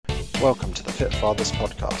Welcome to the Fit Fathers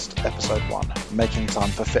podcast, episode 1, Making Time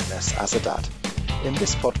for Fitness as a Dad. In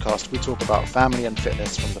this podcast, we talk about family and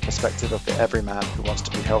fitness from the perspective of the everyman who wants to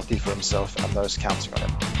be healthy for himself and those counting on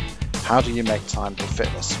him. How do you make time for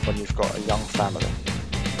fitness when you've got a young family?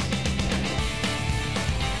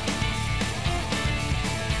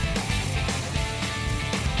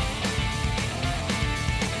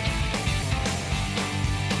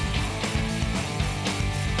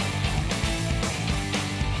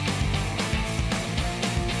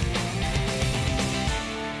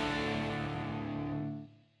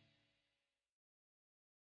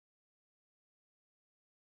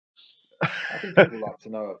 I think people like to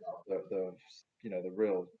know about the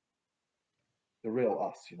real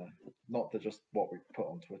us, not just what we put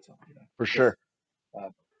on Twitter, For because sure.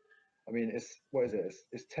 I mean, it's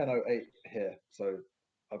 10:08 here, so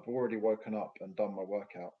I've already woken up and done my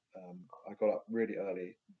workout. I got up really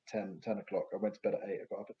early, 10 o'clock. I went to bed at 8. I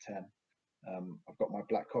got up at 10. I've got my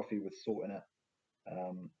black coffee with salt in it,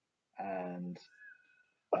 and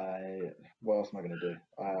what else am I going to do?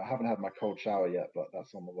 I haven't had my cold shower yet, but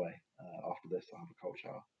that's on the way. After this, I'll have a cold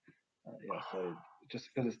shower. So just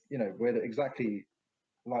because we're exactly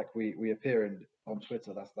like we appear on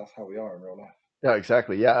Twitter. That's how we are in real life. Yeah,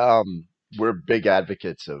 exactly. Yeah, we're big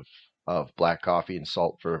advocates of black coffee and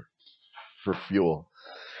salt for fuel.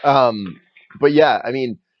 Um, but yeah, I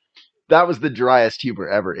mean, that was the driest humor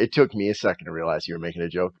ever. It took me a second to realize you were making a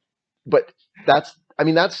joke. But that's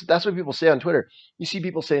what people say on Twitter. You see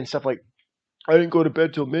people saying stuff like, "I didn't go to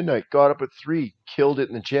bed till midnight, got up at 3, killed it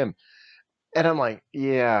in the gym." And I'm like,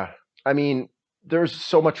 yeah. I mean, there's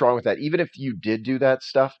so much wrong with that. Even if you did do that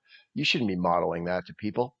stuff, you shouldn't be modeling that to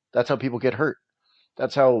people. That's how people get hurt.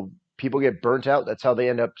 That's how people get burnt out. That's how they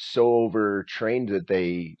end up so overtrained that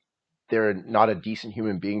they're not a decent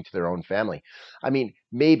human being to their own family. I mean,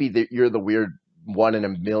 maybe you're the weird one in a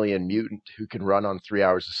million mutant who can run on 3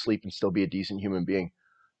 hours of sleep and still be a decent human being.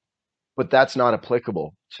 But that's not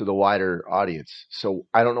applicable to the wider audience. So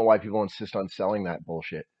I don't know why people insist on selling that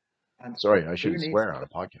bullshit. And Sorry, I who shouldn't needs? swear on a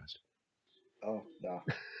podcast. Oh no,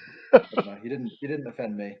 I don't know. You didn't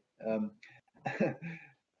offend me.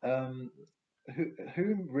 um,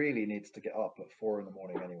 who really needs to get up at 4 in the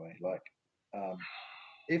morning anyway? Like, um,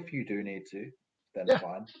 if you do need to, then Yeah.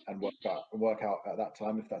 fine, and work out at that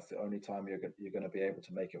time. If that's the only time you're going to be able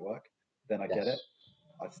to make it work, then I get it.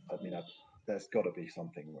 Yes. I mean, there's got to be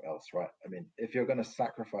something else, right? I mean, if you're going to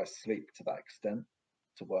sacrifice sleep to that extent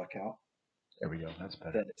to work out, There we go. That's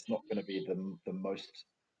better. then it's not going to be the most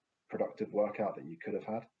productive workout that you could have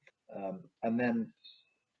had. And then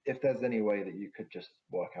if there's any way that you could just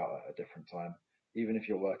work out at a different time, even if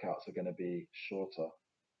your workouts are going to be shorter,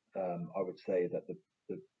 I would say that the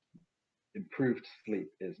improved sleep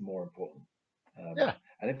is more important. Um, Yeah.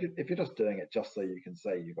 and if you're just doing it just so you can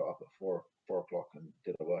say you got up at 4 o'clock and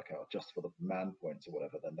did a workout just for the man points or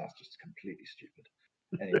whatever, then that's just completely stupid.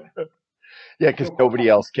 Anyway, Yeah, I because feel quite nobody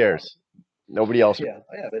passionate else about it. cares. Nobody else Yeah,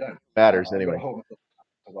 they don't. matters I'm going to anyway. hold myself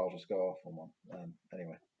because I'll just go off on one.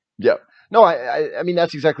 Anyway, Yeah. No, I mean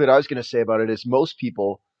that's exactly what I was going to say about it. Is most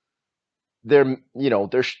people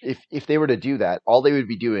if they were to do that, all they would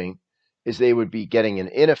be doing is they would be getting an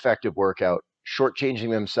ineffective workout,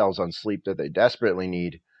 shortchanging themselves on sleep that they desperately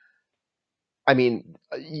need. I mean,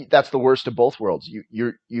 that's the worst of both worlds.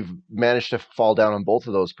 You've managed to fall down on both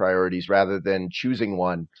of those priorities rather than choosing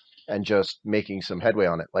one and just making some headway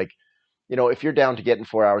on it. Like, if you're down to getting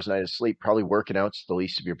 4 hours a night of sleep, probably working out's the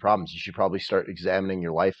least of your problems. You should probably start examining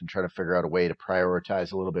your life and try to figure out a way to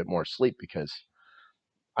prioritize a little bit more sleep because,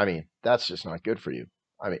 I mean, that's just not good for you.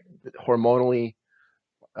 I mean, hormonally,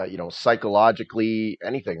 psychologically,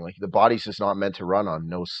 anything. Like the body's just not meant to run on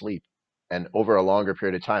no sleep and over a longer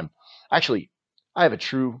period of time. Actually, I have a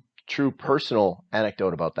true personal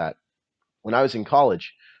anecdote about that. When I was in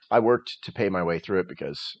college, I worked to pay my way through it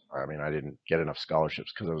because I mean I didn't get enough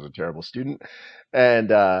scholarships because I was a terrible student, and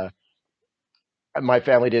my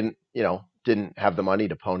family didn't have the money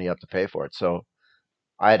to pony up to pay for it, so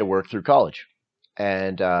I had to work through college,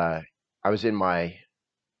 and I was in my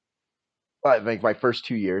first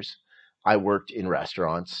 2 years. I worked in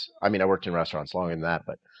restaurants. I mean, I worked in restaurants longer than that,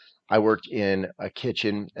 but I worked in a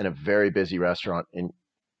kitchen in a very busy restaurant, and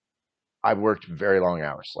I worked very long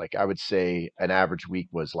hours. Like I would say, an average week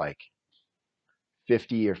was like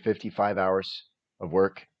 50 or 55 hours of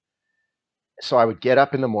work. So I would get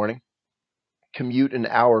up in the morning, commute an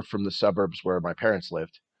hour from the suburbs where my parents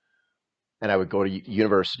lived, and I would go to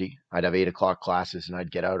university. I'd have 8 o'clock classes, and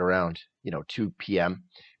I'd get out around 2 p.m.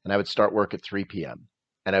 and I would start work at 3 p.m.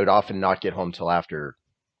 and I would often not get home till after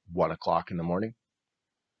 1 o'clock in the morning.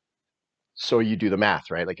 So you do the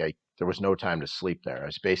math, right? Like there was no time to sleep there. I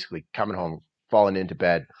was basically coming home, falling into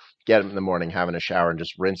bed, getting up in the morning, having a shower, and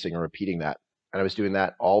just rinsing and repeating that. And I was doing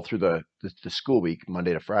that all through the school week,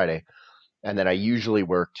 Monday to Friday. And then I usually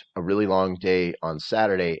worked a really long day on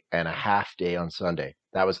Saturday and a half day on Sunday.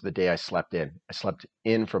 That was the day I slept in. I slept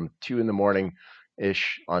in from 2 in the morning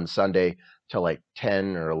ish on Sunday till like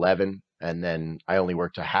 10 or 11. And then I only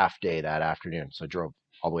worked a half day that afternoon. So I drove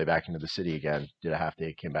all the way back into the city again, did a half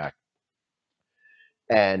day, came back.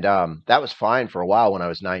 And that was fine for a while when I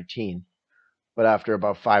was 19. But after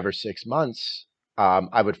about 5 or 6 months,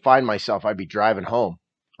 I would find myself, I'd be driving home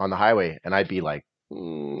on the highway and I'd be like,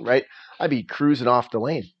 right? I'd be cruising off the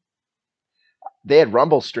lane. They had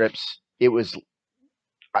rumble strips. It was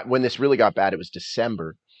when this really got bad, it was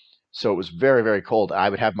December. So it was very, very cold. I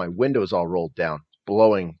would have my windows all rolled down,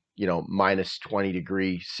 blowing, minus 20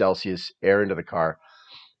 °C air into the car.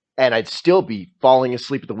 And I'd still be falling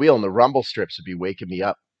asleep at the wheel and the rumble strips would be waking me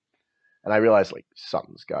up. And I realized like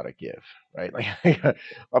something's got to give, right? Like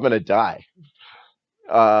I'm going to die.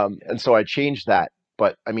 And so I changed that.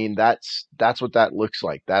 But I mean, that's what that looks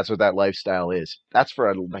like. That's what that lifestyle is. That's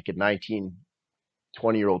for like a 19,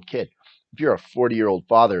 20-year-old kid. If you're a 40-year-old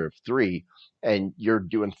father of three and you're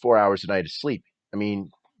doing 4 hours a night of sleep, I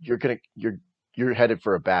mean, you're headed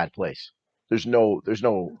for a bad place. There's no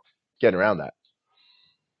getting around that.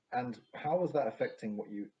 And how was that affecting what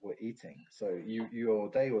you were eating? So your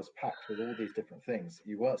day was packed with all these different things.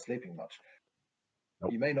 You weren't sleeping much.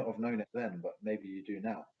 Nope. You may not have known it then, but maybe you do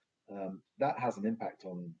now. That has an impact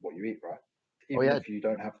on what you eat, right? Oh Even yeah, if you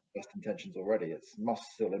don't have the best intentions already, it must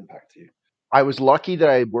still impact you. I was lucky that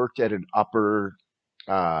I worked at an upper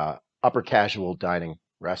casual dining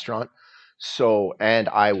restaurant. So, and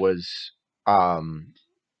um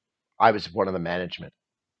I was one of the management.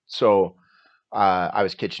 So I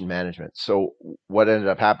was kitchen management. So what ended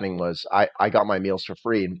up happening was I got my meals for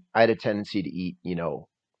free, and I had a tendency to eat,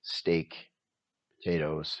 steak,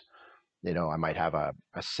 potatoes. I might have a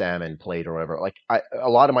salmon plate or whatever. Like a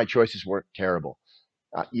lot of my choices weren't terrible,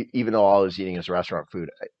 even though all I was eating is restaurant food.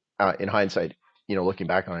 In hindsight, looking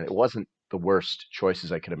back on it, it wasn't the worst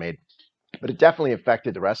choices I could have made, but it definitely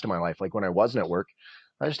affected the rest of my life. Like when I wasn't at work,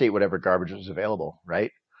 I just ate whatever garbage was available,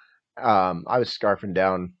 right? I was scarfing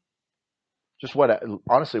down just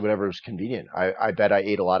honestly, whatever was convenient. I bet I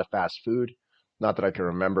ate a lot of fast food. Not that I can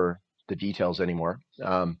remember the details anymore.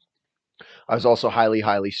 I was also highly,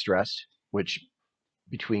 highly stressed, which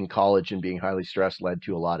between college and being highly stressed led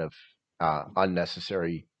to a lot of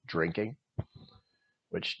unnecessary drinking,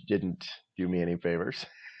 which didn't do me any favors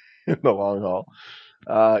in the long haul.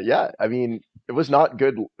 Yeah, I mean, it was not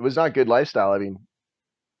good. It was not good lifestyle. I mean,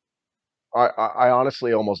 I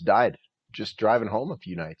honestly almost died just driving home a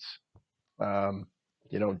few nights. Um,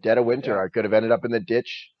 dead of winter, Yeah, I could have ended up in the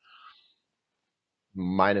ditch,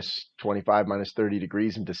 minus 25, minus 30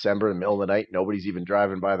 degrees in December in the middle of the night. Nobody's even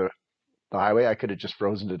driving by the highway. I could have just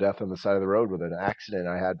frozen to death on the side of the road with an accident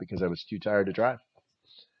I had because I was too tired to drive.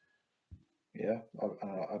 yeah.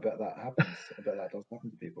 I bet that happens. I bet that does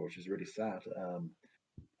happen to people, which is really sad.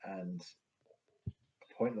 And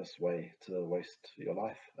a pointless way to waste your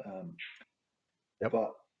life. Yep.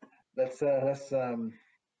 But let's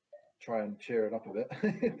try and cheer it up a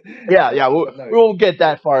bit. Yeah, yeah. But We no, won't get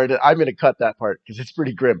that far. I'm going to cut that part because it's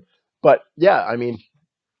pretty grim. But yeah, I mean,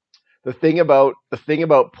 the thing about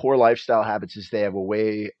poor lifestyle habits is they have a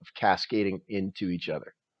way of cascading into each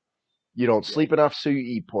other. You don't yeah, sleep enough, so you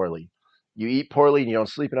eat poorly. You eat poorly, and you don't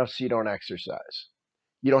sleep enough, so you don't exercise.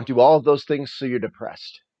 You don't do all of those things, so you're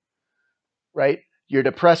depressed, right? You're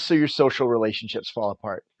depressed, so your social relationships fall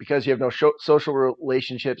apart. Because you have no social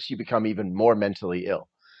relationships, you become even more mentally ill.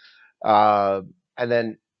 Uh, and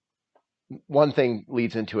then one thing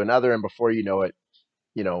leads into another, and before you know,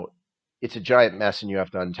 it's a giant mess, and you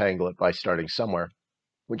have to untangle it by starting somewhere.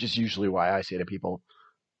 Which is usually why I say to people,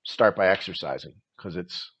 start by exercising, because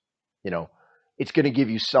you know, it's going to give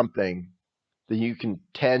you something that you can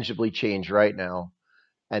tangibly change right now,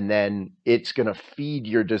 and then it's going to feed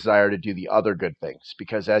your desire to do the other good things.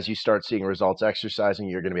 Because as you start seeing results exercising,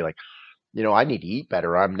 you're going to be like, I need to eat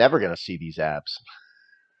better. I'm never going to see these abs,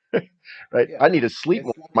 right? yeah. I need to sleep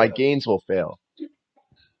more. It's like My a gains will fail.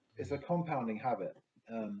 it's a compounding habit,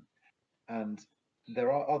 and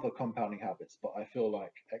there are other compounding habits, but I feel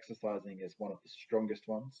like exercising is one of the strongest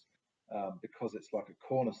ones, because it's like a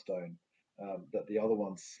cornerstone, that the other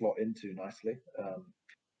ones slot into nicely,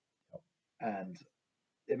 and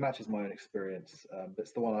it matches my own experience.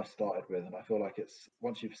 It's the one I started with, and I feel like it's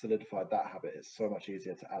once you've solidified that habit, it's so much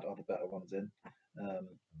easier to add other better ones in. Um,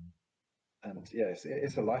 and yeah,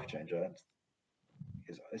 it's a life changer. And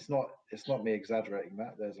it's not me exaggerating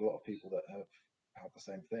that. There's a lot of people that have. have the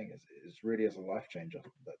same thing. It's really is a life changer.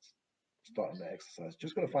 That's starting to exercise.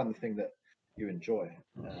 Just got to find the thing that you enjoy,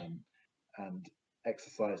 and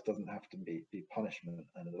exercise doesn't have to be punishment.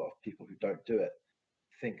 And a lot of people who don't do it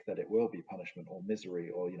think that it will be punishment or misery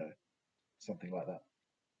or something like that.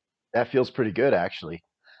 That feels pretty good, actually.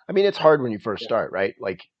 I mean, it's hard when you first Yeah, start, right?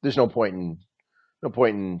 Like, there's no point in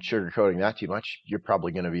sugarcoating that too much. You're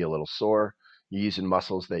probably going to be a little sore. You're using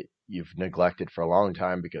muscles that you've neglected for a long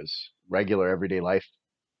time because regular everyday life.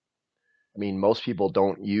 I mean, most people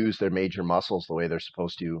don't use their major muscles the way they're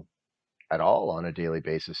supposed to at all on a daily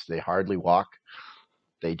basis. They hardly walk.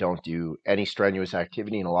 They don't do any strenuous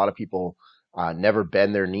activity, and a lot of people never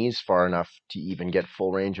bend their knees far enough to even get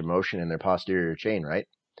full range of motion in their posterior chain, right?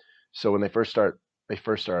 So when they first start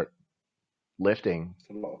lifting, it's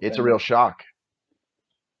a lot of it's a real bending. shock.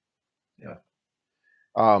 Yeah.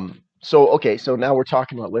 So okay, so now we're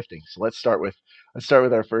talking about lifting. So let's start with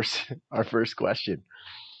our first our first question.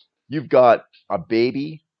 You've got a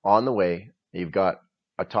baby on the way. You've got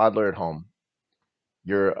a toddler at home.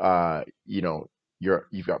 You're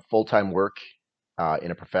you've got full-time work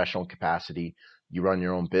in a professional capacity. You run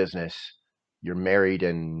your own business. You're married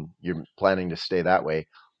and you're planning to stay that way.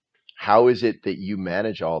 How is it that you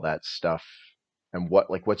manage all that stuff? And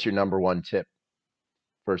what's your number one tip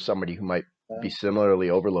for somebody who might be Um, similarly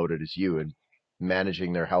overloaded as you and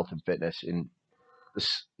managing their health and fitness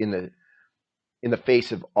this in the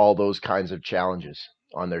face of all those kinds of challenges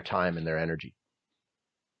on their time and their energy?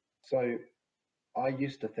 so I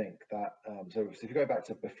used to think that if you go back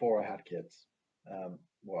to before I had kids,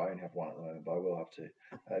 well, I only have one at the moment, but I will have two.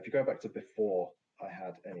 If you go back to before I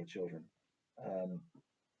had any children, um,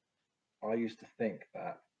 I used to think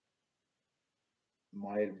that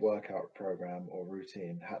my workout program or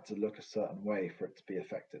routine had to look a certain way for it to be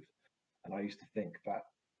effective. And I used to think that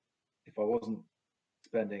if I wasn't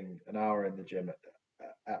spending an hour in the gym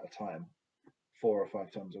at a time, 4 or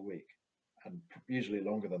 5 times a week, and usually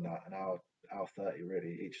longer than that, an hour 30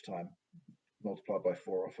 really each time, multiplied by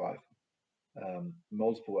 4 or 5.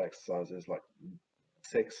 Multiple exercises like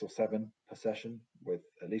 6 or 7 per session with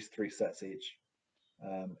at least 3 sets each.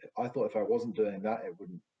 I thought if I wasn't doing that, it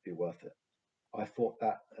wouldn't be worth it. I thought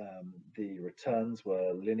that the returns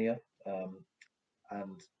were linear,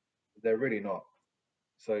 and they're really not.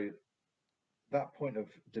 So that point of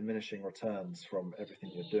diminishing returns from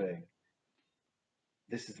everything you're doing,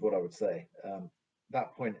 this is what I would say.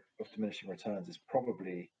 That point of diminishing returns is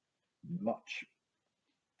probably much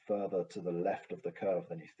further to the left of the curve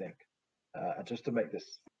than you think. And just to make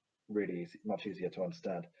this really easy, much easier to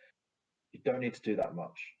understand, you don't need to do that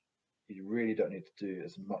much. You really don't need to do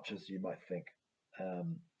as much as you might think,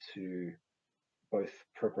 to both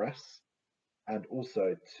progress and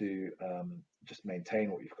also to just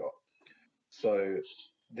maintain what you've got. So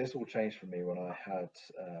this all changed for me when I had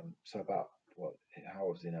about what? How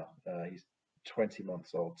old is he now? He's 20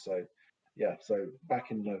 months old. So yeah, so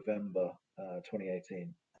back in November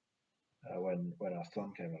 2018, when our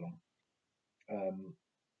son came along, um,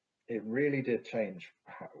 it really did change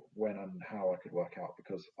when and how I could work out,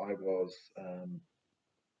 because I was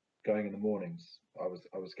going in the mornings. I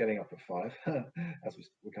was getting up at 5, as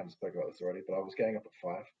we kind of spoke about this already, but I was getting up at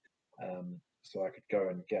 5, so I could go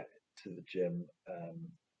and get to the gym,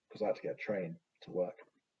 because I had to get a train to work,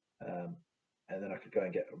 um, and then I could go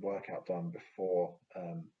and get a workout done before,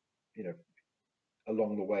 you know,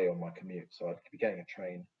 along the way on my commute. So I'd be getting a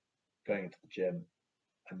train, going into the gym,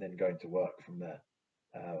 and then going to work from there.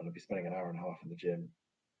 And I'd be spending an hour and a half in the gym,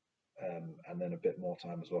 and then a bit more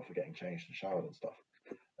time as well for getting changed and showered and stuff.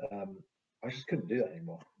 Um, I just couldn't do that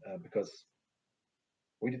anymore, because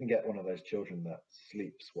we didn't get one of those children that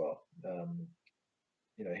sleeps well.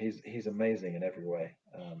 He's amazing in every way.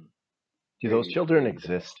 Do those Really, children really the best.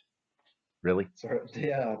 exist? Really? So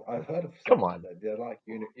yeah, I've heard of Come some. on. They're like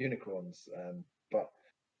unicorns, but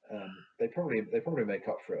they probably make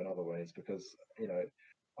up for it in other ways, because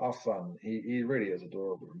our son, he really is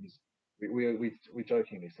adorable. We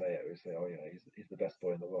jokingly say it. We say, oh, he's the best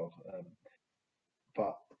boy in the world.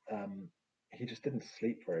 But he just didn't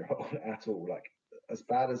sleep very well at all. Like, as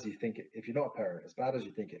bad as you think it, if you're not a parent, as bad as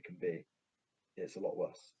you think it can be, it's a lot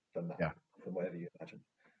worse than that, Yeah. than whatever you imagine.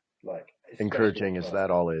 Like, especially Encouraging at as first.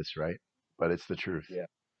 that all is, right? But it's the truth. Yeah,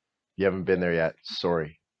 You haven't been yeah, there it's yet.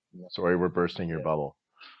 Sorry. yeah, Sorry, we're bursting your yeah, bubble.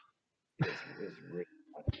 it's really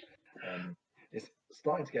bad. It's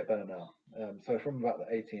starting to get better now. So from about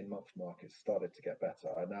the 18-month mark, it's started to get better.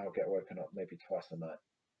 I now get woken up maybe twice a night,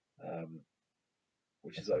 um,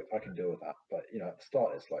 which is like, I can deal with that. But at the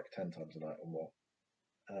start, it's like 10 times a night or more.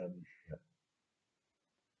 Um,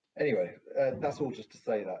 anyway, that's all just to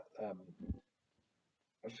say that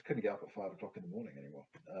I just couldn't get up at 5 o'clock in the morning anymore.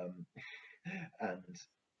 And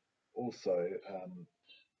also,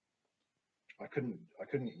 I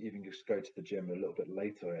couldn't even just go to the gym a little bit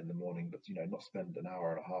later in the morning, but not spend an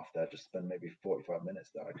hour and a half there, just spend maybe 45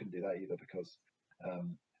 minutes there. I couldn't do that either because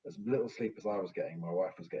as little sleep as I was getting, my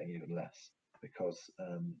wife was getting even less because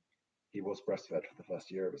he was breastfed for the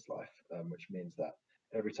first year of his life, which means that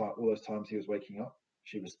every time, all those times he was waking up,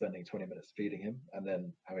 she was spending 20 minutes feeding him and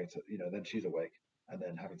then having to, then she's awake and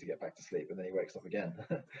then having to get back to sleep and then he wakes up again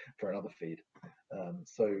for another feed.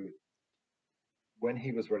 So when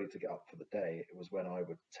he was ready to get up for the day, it was when I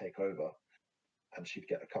would take over and she'd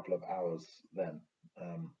get a couple of hours then.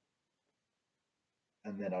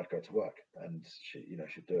 And then I'd go to work and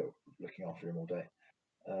she'd do it, looking after him all day.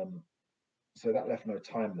 So that left no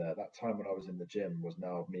time there. That time when I was in the gym was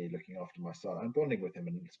now me looking after my son and bonding with him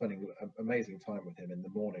and spending amazing time with him in the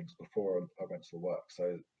mornings before I went to work.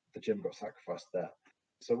 So the gym got sacrificed there.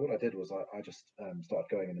 So what I did was I just started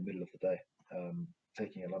going in the middle of the day,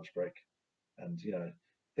 taking a lunch break. And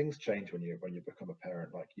things change when you become a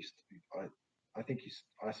parent. Like I think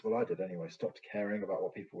I did anyway. Stopped caring about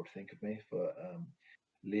what people would think of me for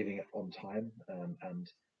leaving it on time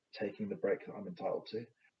and taking the break that I'm entitled to.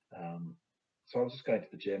 So I was just going to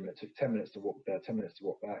the gym, and it took 10 minutes to walk there, 10 minutes to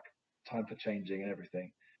walk back, time for changing and everything,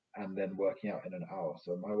 and then working out in an hour.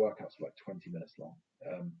 So my workouts were like 20 minutes long,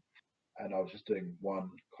 and I was just doing one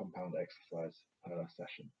compound exercise per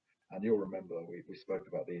session. And you'll remember we spoke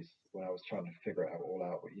about these when I was trying to figure it all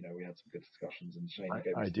out. We had some good discussions, and Shane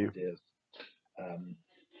gave me I some do. ideas.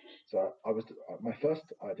 So my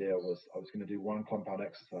first idea was I was going to do one compound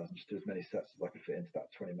exercise and just do as many sets as I could fit into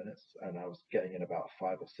that 20 minutes, and I was getting in about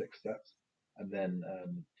 5 or 6 sets. And then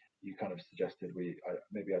you kind of suggested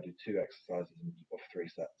maybe I do 2 exercises of 3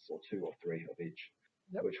 sets or 2 or 3 of each,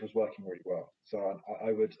 Yep. which was working really well. So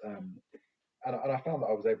I would. And I found that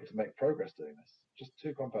I was able to make progress doing this. Just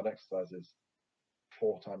 2 compound exercises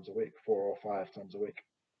 4 times a week, 4 or 5 times a week,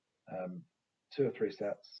 2 or 3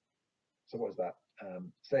 sets. So what is that?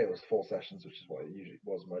 Say it was 4 sessions, which is what it usually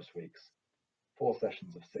was most weeks. 4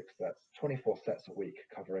 sessions of 6 sets, 24 sets a week,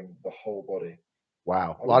 covering the whole body.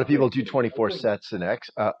 Wow. A lot of people do 24 sets an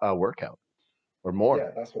a workout or more.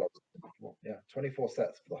 Yeah, that's what I was looking for. Yeah, 24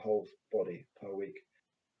 sets for the whole body per week.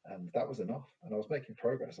 And that was enough. And I was making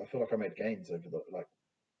progress. I feel like I made gains over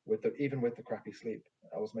even with the crappy sleep.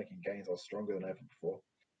 I was making gains. I was stronger than ever before.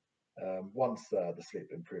 Once the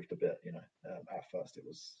sleep improved a bit, at first it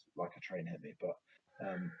was like a train hit me, but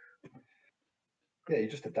yeah, you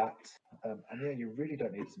just adapt, and yeah, you really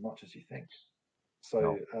don't need as much as you think.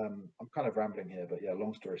 So No. I'm kind of rambling here, but yeah,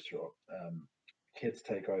 long story short, kids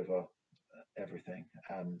take over everything,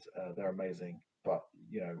 and they're amazing, but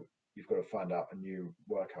you've got to find out a new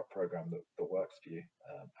workout program that works for you,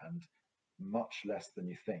 and much less than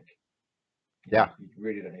you think. Yeah. You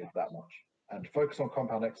really don't need that much, and focus on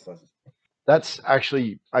compound exercises. That's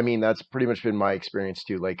actually, I mean, that's pretty much been my experience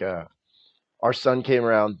too. Like, our son came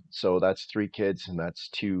around, so that's 3 kids, and that's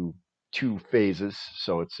two phases.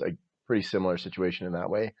 So it's a pretty similar situation in that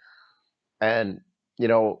way. And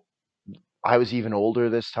I was even older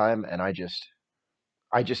this time, and I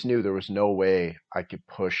just knew there was no way I could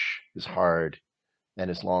push as hard and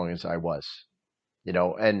as long as I was.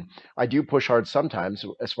 And I do push hard sometimes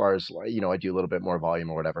as far as I do a little bit more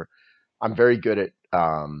volume or whatever. I'm very good at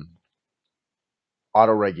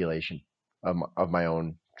auto regulation of my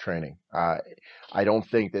own training. I don't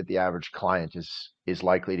think that the average client is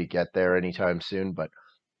likely to get there anytime soon, but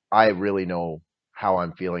I really know how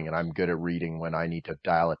I'm feeling, and I'm good at reading when I need to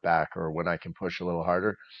dial it back or when I can push a little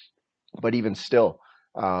harder. But even still,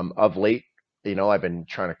 of late, I've been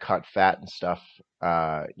trying to cut fat and stuff.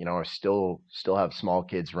 I still have small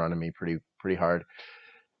kids running me pretty hard.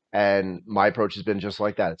 And my approach has been just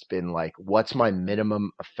like that. It's been like, what's my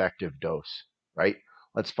minimum effective dose, right?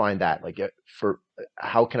 Let's find that. Like, for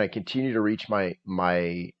how can I continue to reach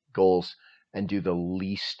my goals and do the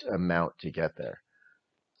least amount to get there?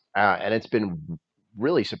 And it's been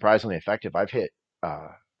really surprisingly effective. I've hit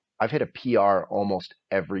a PR almost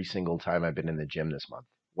every single time I've been in the gym this month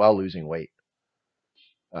while losing weight.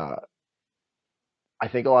 Uh, I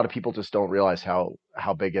think a lot of people just don't realize how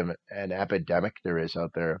big of an epidemic there is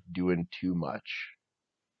out there of doing too much.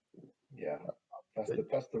 Yeah, that's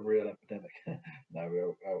the real epidemic. No, I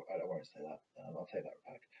won't say that. I'll take that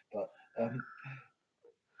back. But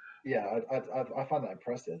yeah, I find that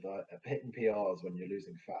impressive. Hitting PRs when you're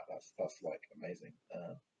losing fat, that's like amazing.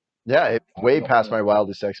 Yeah, it's I'm way not past gonna. my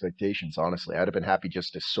wildest expectations, honestly. I'd have been happy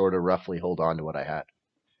just to sort of roughly hold on to what I had.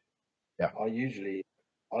 Yeah. I usually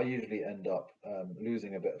end up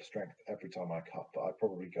losing a bit of strength every time I cut, but I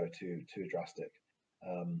probably go too drastic.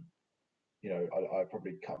 Um, I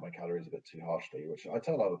probably cut my calories a bit too harshly, which I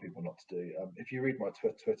tell other people not to do. If you read my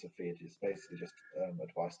Twitter feed, it's basically just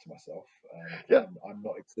advice to myself. Yeah. I'm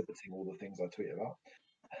not exhibiting all the things I tweet about.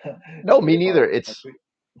 No, So me neither. if I It's tweet,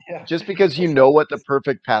 yeah, just because I you try know what the just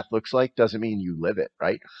perfect path looks like doesn't mean you live it,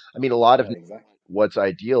 right? I mean, a lot of no, exactly. what's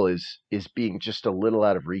ideal is being just a little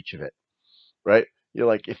out of reach of it, right? You're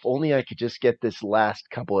like, if only I could just get this last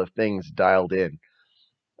couple of things dialed in.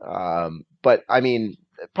 But I mean,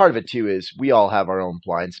 part of it too is we all have our own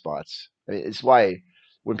blind spots. I mean, it's why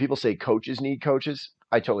when people say coaches need coaches,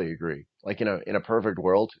 I totally agree. Like in a perfect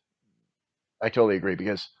world, I totally agree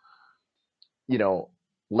because you know,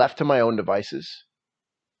 left to my own devices,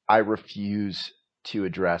 I refuse to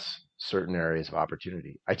address certain areas of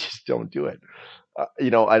opportunity. I just don't do it.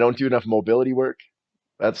 I don't do enough mobility work.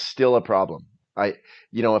 That's still a problem.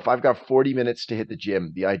 If I've got 40 minutes to hit the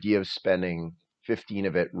gym, the idea of spending 15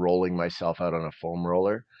 of it rolling myself out on a foam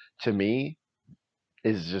roller, to me,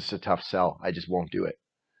 is just a tough sell. I just won't do it.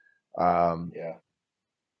 Um, Yeah,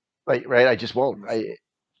 right? I just won't. I'm the same.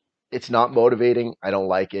 It's not motivating. I don't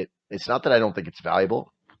like it. It's not that I don't think it's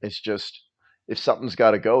valuable. It's just if something's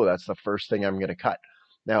got to go, that's the first thing I'm going to cut.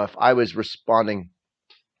 Now, if I was responding,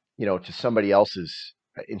 to somebody else's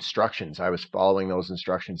instructions, I was following those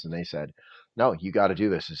instructions and they said, no, you got to do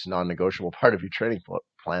this. It's a non-negotiable part of your training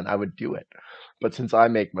plan. I would do it. But since I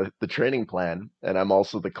make the training plan and I'm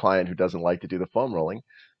also the client who doesn't like to do the foam rolling,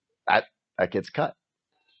 that, that gets cut.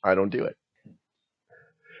 I don't do it.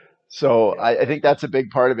 So Yeah, I think that's a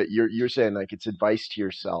big part of it. You're saying like it's advice to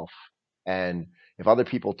yourself, and if other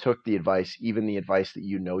people took the advice, even the advice that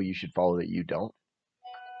you know you should follow that you don't,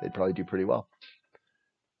 they'd probably do pretty well.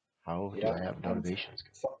 How do yeah, I have and notifications?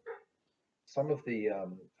 some of the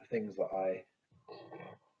things that I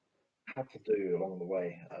had to do along the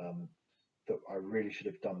way that I really should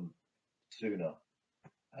have done sooner,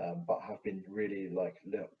 but have been really like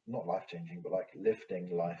not life changing, but like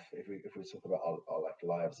lifting life. If we talk about our like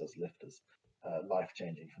lives as lifters, life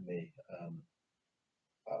changing for me.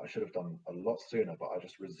 I should have done a lot sooner, but I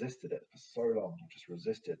just resisted it for so long. I just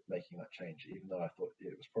resisted making that change, even though I thought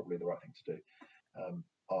it was probably the right thing to do.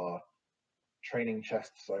 Are training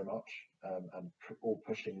chest so much and all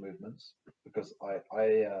pushing movements because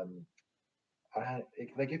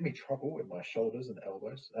they give me trouble in my shoulders and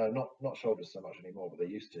elbows. Not shoulders so much anymore, but they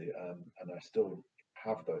used to, and I still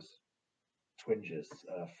have those twinges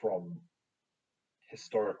from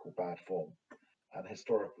historical bad form and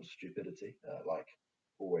historical stupidity, like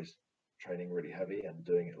always training really heavy and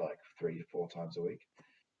doing it like 3 4 times a week.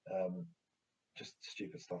 Um, just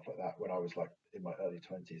stupid stuff like that when I was like in my early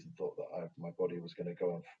 20s and thought that my body was going to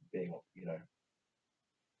go on being,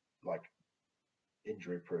 like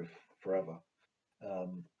injury proof forever.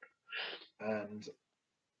 Um, and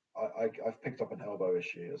I've picked up an elbow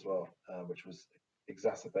issue as well, which was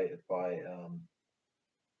exacerbated by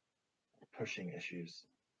pushing issues.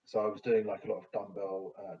 So I was doing like a lot of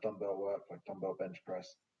dumbbell work, like dumbbell bench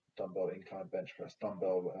press, dumbbell incline bench press,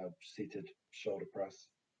 dumbbell seated shoulder press,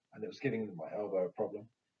 and it was giving my elbow a problem.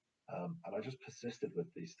 And I just persisted with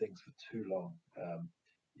these things for too long,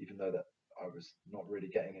 even though that I was not really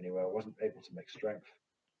getting anywhere. I wasn't able to make strength.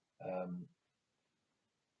 Um,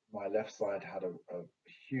 my left side had a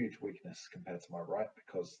huge weakness compared to my right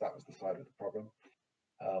because that was the side of the problem.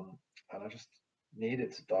 And I just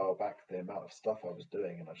needed to dial back the amount of stuff I was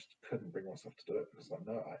doing, and I just couldn't bring myself to do it because I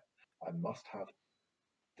know I must have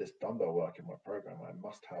this dumbbell work in my program. I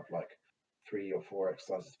must have like 3 or 4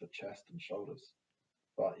 exercises for chest and shoulders.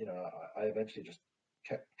 But I eventually just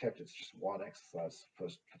kept it to just one exercise for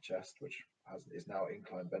chest, which is now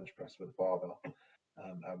incline bench press with a barbell,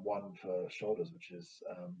 and one for shoulders, which is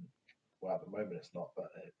well, at the moment it's not, but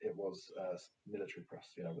it was military press,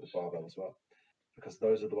 with a barbell as well, because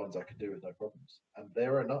those are the ones I could do with no problems, and they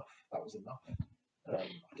were enough. That was enough. I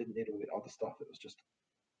didn't need all the other stuff. It was just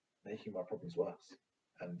making my problems worse,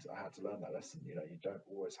 and I had to learn that lesson. You don't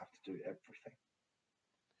always have to do everything.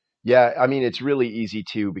 Yeah, I mean it's really easy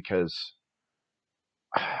too because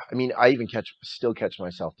I mean I even still catch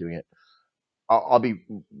myself doing it. I'll be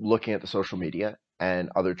looking at the social media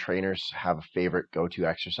and other trainers have a favorite go-to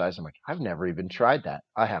exercise. I'm like, I've never even tried that.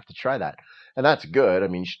 I have to try that. And that's good. I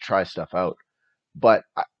mean, you should try stuff out. But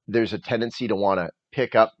there's a tendency to want to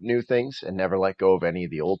pick up new things and never let go of any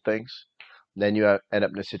of the old things. Then you end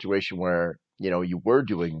up in a situation where, you were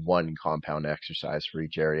doing one compound exercise for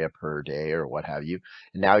each area per day or what have you.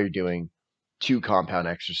 And now you're doing two compound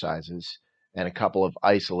exercises and a couple of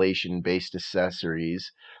isolation based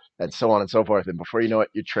accessories and so on and so forth. And before you know it,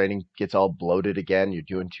 your training gets all bloated again. You're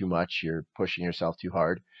doing too much. You're pushing yourself too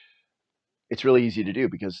hard. it's really easy to do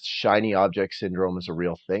because shiny object syndrome is a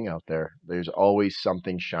real thing out there. There's always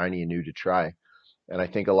something shiny and new to try. And I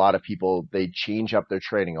think a lot of people, they change up their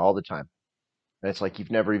training all the time. And it's like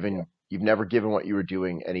Yeah, you've never given what you were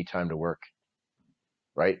doing any time to work,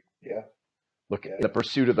 right? yeah, Look, yeah, in the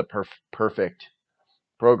pursuit of the perfect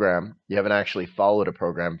program, you haven't actually followed a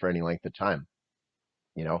program for any length of time.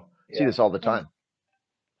 You know, see yeah. this all the And time.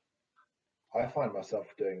 I find myself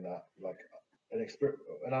doing that. Like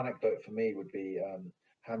an anecdote for me would be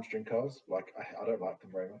hamstring curls. Like I don't like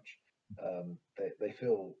them very much. They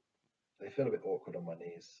feel a bit awkward on my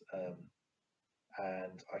knees.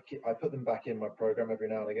 And I put them back in my program every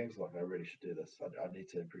now and again because like I really should do this. I need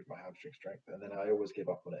to improve my hamstring strength, and then I always give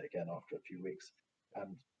up on it again after a few weeks.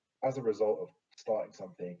 And as a result of starting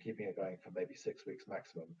something, keeping it going for maybe 6 weeks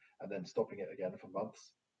maximum, and then stopping it again for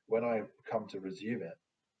months, when I come to resume it,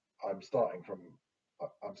 I'm starting from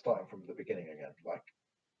I'm starting from the beginning again. Like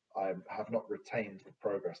I have not retained the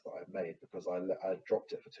progress that I've made because I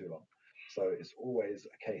dropped it for too long. So it's always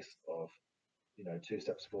a case of 2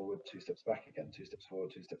 steps forward, 2 steps back again, 2 steps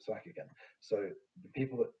forward, 2 steps back again. So the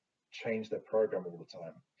people that change their program all the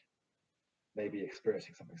time may be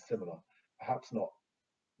experiencing something similar. Perhaps not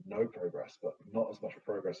no progress, but not as much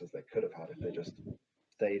progress as they could have had if they just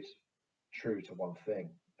stayed true to one thing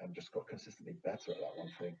and just got consistently better at that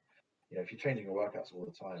one thing. If you're changing your workouts all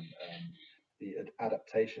the time, the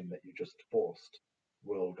adaptation that you just forced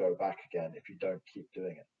will go back again if you don't keep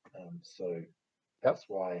doing it. So Yep. that's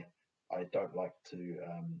why I don't like to.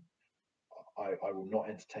 I will not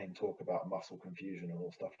entertain talk about muscle confusion and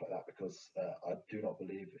all stuff like that because I do not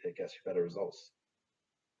believe it gets you better results.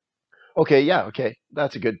 Okay, yeah, okay.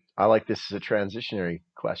 That's a good. I like this as a transitionary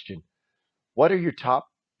question. What are your top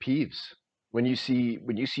peeves when you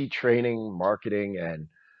see training, marketing, and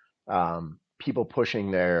people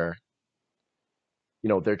pushing their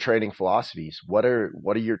their training philosophies? What are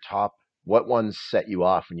your top? What ones set you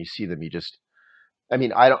off when you see them? You just I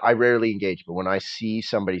mean, I rarely engage, but when I see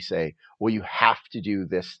somebody say, "Well, you have to do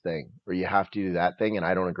this thing or you have to do that thing," and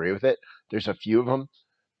I don't agree with it, there's a few of them,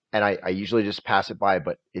 and I usually just pass it by.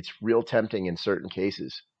 But it's real tempting in certain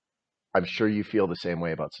cases. I'm sure you feel the same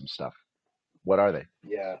way about some stuff. What are they?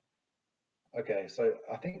 Yeah. Okay. So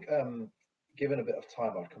I think given a bit of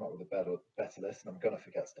time, I'd come up with a better list, and I'm gonna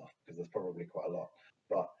forget stuff because there's probably quite a lot.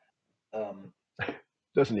 But um,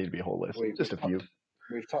 Doesn't need to be a whole list, we, just we've a few.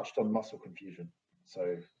 we've touched on muscle confusion,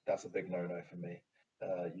 so that's a big no-no for me.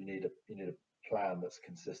 You need a plan that's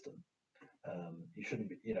consistent. You shouldn't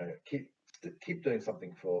be, keep doing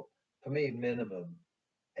something for me minimum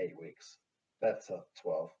 8 weeks, better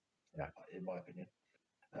 12, Yeah. in my opinion.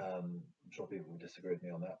 I'm sure people will disagree with me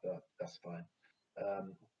on that, but that's fine.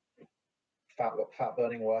 Um, fat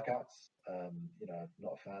burning workouts,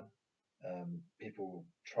 not a fan. People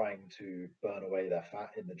trying to burn away their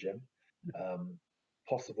fat in the gym, um,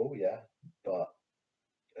 possible, yeah, but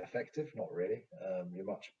effective, not really. You're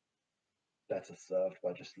much better served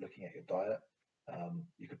by just looking at your diet.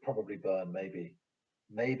 You could probably burn maybe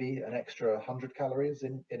an extra 100 calories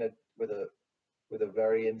in a with a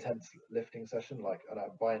very intense lifting session. Like, and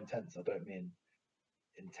by intense, I don't mean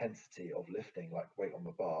intensity of lifting, like weight on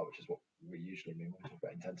the bar, which is what we usually mean when we talk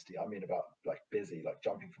about intensity. I mean about like busy, like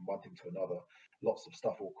jumping from one thing to another, lots of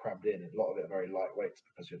stuff all crammed in, and a lot of it very lightweight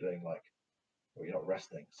because you're doing like, well, you're not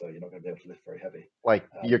resting, so you're not going to be able to lift very heavy. Like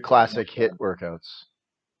your So you might classic hit burn. workouts.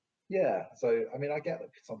 Yeah. So I mean, I get that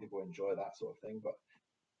some people enjoy that sort of thing, but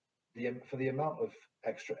for the amount of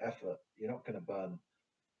extra effort, you're not going to burn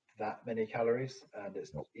that many calories, and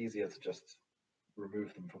it's easier to just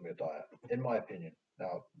remove them from your diet, in my opinion.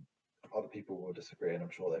 Now, other people will disagree, and I'm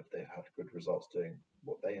sure they've had good results doing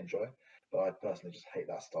what they enjoy. But I personally just hate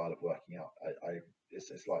that style of working out.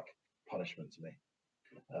 It's like punishment to me,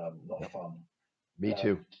 not Yep. fun. Me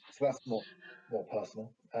too. So that's more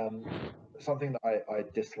personal. Something that I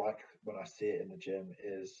dislike when I see it in the gym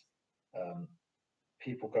is um,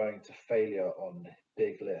 people going to failure on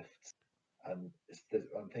big lifts, and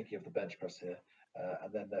I'm thinking of the bench press here,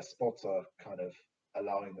 and then their spotter kind of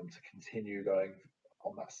allowing them to continue going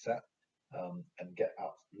on that set, and get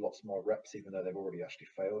out lots more reps, even though they've already actually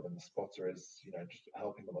failed, and the spotter is just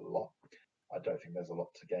helping them a lot. I don't think there's a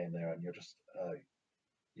lot to gain there, and you're just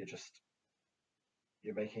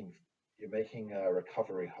you're making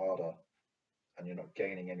recovery harder, and you're not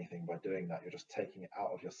gaining anything by doing that. You're just taking it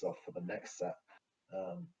out of yourself for the next set.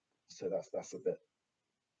 Um, so that's a bit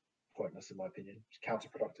pointless in my opinion. It's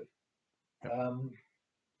counterproductive. Yep.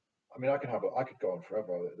 I mean, I could go on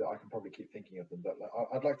forever. I can probably keep thinking of them, but like,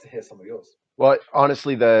 I'd like to hear some of yours. Well,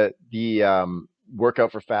 honestly, the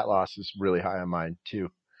workout for fat loss is really high on mine too.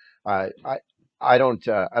 I I don't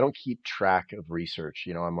keep track of research.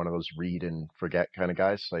 I'm one of those read and forget kind of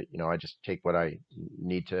guys. Like, I just take what I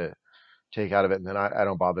need to take out of it, and then I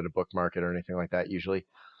don't bother to bookmark it or anything like that usually.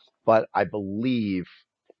 But I believe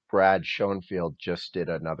Brad Schoenfield just did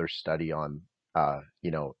another study on,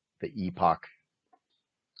 the epoch,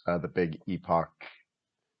 the big epoch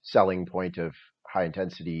selling point of high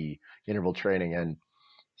intensity interval training, and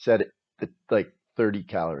said that like 30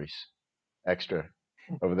 calories extra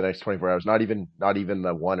over the next 24 hours. Not even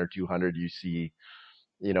the 1 or 200 you see,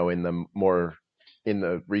 in the more in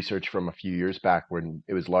the research from a few years back when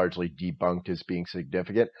it was largely debunked as being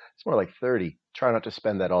significant. It's more like 30. Try not to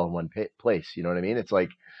spend that all in one place. You know what I mean? It's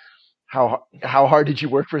like how hard did you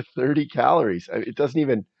work for 30 calories? It doesn't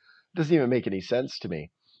even make any sense to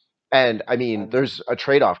me. And I mean, And there's a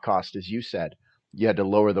trade-off cost, as you said. You had to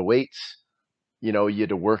lower the weights. You had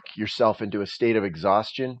to work yourself into a state of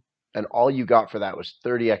exhaustion, and all you got for that was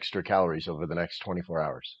 30 extra calories over the next 24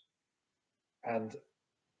 hours. and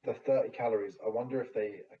the 30 calories, I wonder if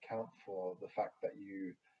they account for the fact that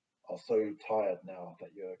you are so tired now that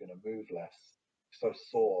you're going to move less, so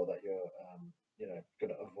sore that you're,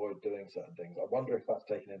 going to avoid doing certain things. I wonder if that's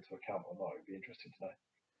taken into account or not. It'd be interesting to know.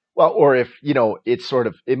 Well, or if,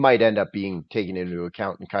 it might end up being taken into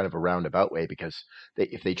account in kind of a roundabout way because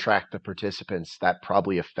if they track the participants, that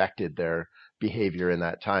probably affected their behavior in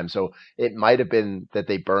that time. So it might have been that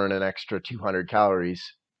they burn an extra 200 calories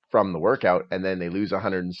from the workout and then they lose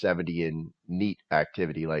 170 in neat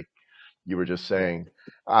activity, like you were just Yeah, saying.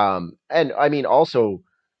 And I mean, also,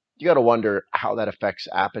 you got to wonder how that affects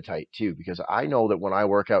appetite too, because I know that when I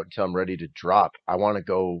work out until I'm ready to drop, I want to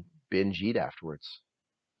go binge eat afterwards.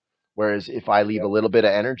 Whereas if I leave a yeah, little bit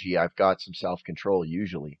of energy, I've got some self control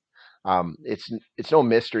usually. It's no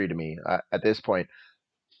mystery to me at this point.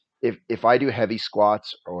 If I do heavy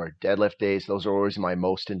squats or deadlift days, those are always my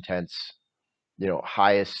most intense,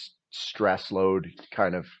 highest stress load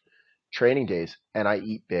kind of training days, and I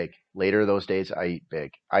eat big. Later those days, I eat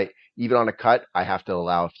big. I even on a cut, I have to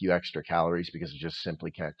allow a few extra calories because I just simply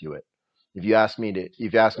can't do it. If you ask me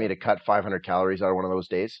to cut 500 calories out of one of those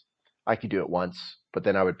days, I could do it once, but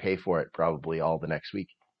then I would pay for it probably all the next week.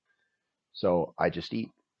 So I just eat.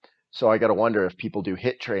 So I got to wonder if people do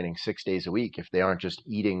HIIT training 6 days a week, if they aren't just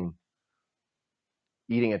eating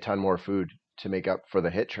a ton more food to make up for the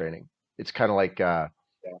HIIT training. It's kind of like yeah,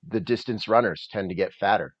 the distance runners tend to get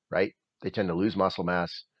fatter, right? They tend to lose muscle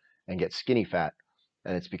mass and get skinny fat.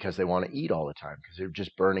 And it's because they want to eat all the time because they're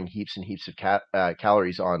just burning heaps and heaps of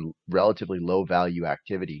calories on relatively low value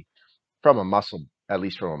activity from a muscle, at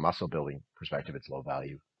least from a muscle building perspective, it's low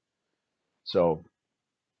value. So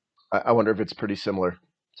I wonder if it's pretty similar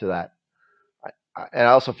to that. And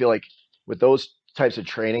I also feel like with those types of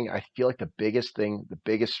training, I feel like the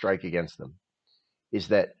biggest strike against them is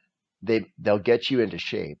that they'll get you into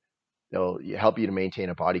shape. They'll help you to maintain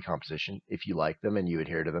a body composition if you like them and you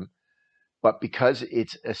adhere to them. But because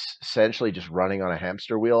it's essentially just running on a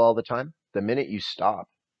hamster wheel all the time, the minute you stop,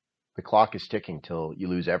 the clock is ticking till you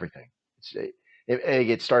lose everything.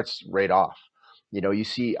 It starts right off.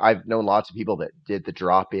 I've known lots of people that did the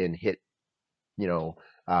drop in hit, you know,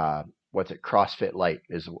 what's it, CrossFit Light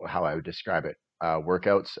is how I would describe it.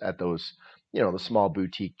 Workouts at those, the small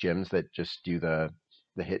boutique gyms that just do the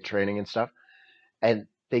hit training and stuff. And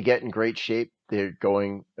they get in great shape. They're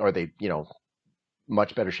going, or they,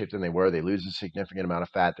 much better shape than they were. They lose a significant amount of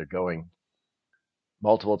fat. They're going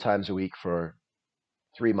multiple times a week for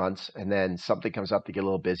 3 months, and then something comes up, they get a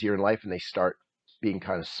little busier in life, and they start being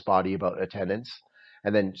kind of spotty about attendance.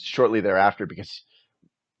 And then shortly thereafter, because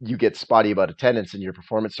you get spotty about attendance and your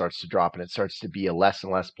performance starts to drop, and it starts to be a less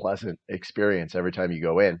and less pleasant experience every time you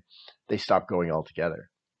go in, they stop going altogether.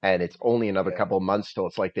 And it's only another yeah, couple of months till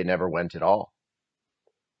it's like they never went at all.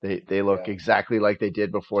 They look yeah. exactly like they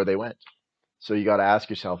did before they went. So you got to ask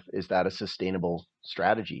yourself, is that a sustainable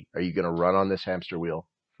strategy? Are you going to run on this hamster wheel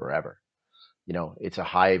forever? It's a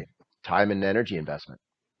high time and energy investment.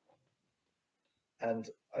 And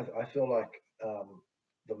I feel like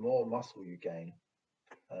the more muscle you gain,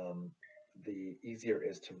 um, the easier it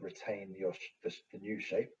is to retain the new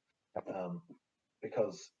shape. Um,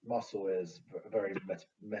 because muscle is a very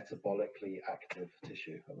metabolically active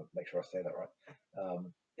tissue. I'm gonna make sure I say that right.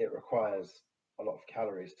 It requires a lot of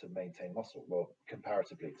calories to maintain muscle, well,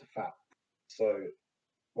 comparatively to fat. So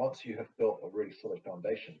once you have built a really solid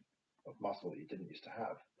foundation of muscle that you didn't used to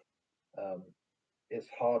have, um, it's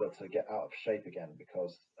harder to get out of shape again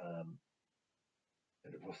because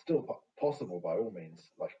it was still possible by all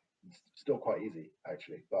means, like still quite easy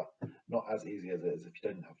actually, but not as easy as it is if you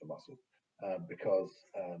didn't have the muscle, because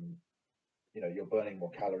you're burning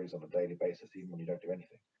more calories on a daily basis even when you don't do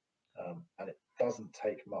anything. and it doesn't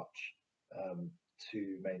take much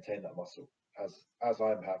to maintain that muscle, as I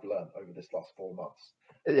have learned over this last 4 months.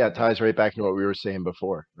 Yeah, it ties right back to what we were saying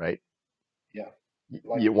before, right? Yeah,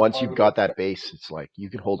 like You, once I you've would got that expect. base, it's like you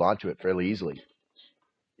can hold on to it fairly easily.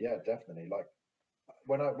 Yeah, definitely. Like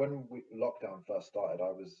when lockdown first started,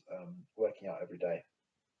 I was working out every day.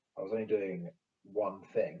 I was only doing one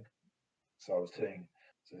thing, so I was doing.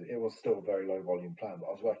 So it was still a very low volume plan, but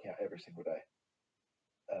I was working out every single day,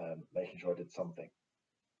 making sure I did something.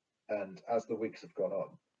 And as the weeks have gone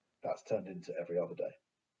on, that's turned into every other day,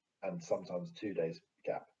 and sometimes 2 days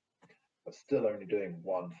gap, but still only doing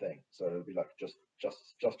one thing. So it'll be like just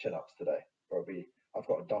chin ups today, or it'll be I've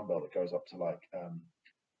got a dumbbell that goes up to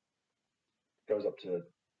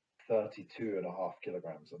 32.5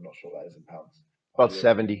 kilograms. I'm not sure what that is in pounds. I'll About do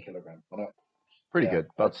everything in 70, kilograms. I know, pretty yeah, good.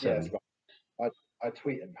 About yeah, it's 70. about, I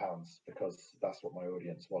tweet in pounds because that's what my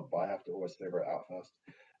audience want, but I have to always figure it out first.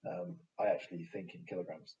 I actually think in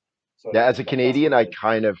kilograms. So Yeah, as a that's Canadian, what I I,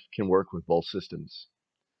 kind of can work with both systems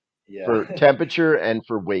yeah. for temperature and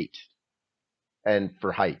for weight and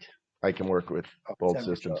for height. I can work with both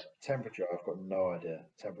Temperature, systems. temperature. I've got no idea.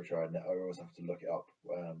 Temperature. I always have to look it up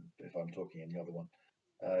if I'm talking any other one.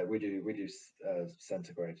 We do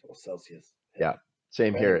centigrade or Celsius here. Yeah,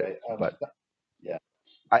 same But here. anyway, But yeah.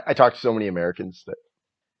 I talk to so many Americans that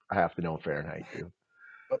I have to know Fahrenheit too.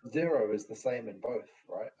 But zero is the same in both,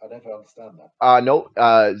 right? I never understand that. No,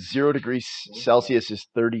 0 degrees Celsius is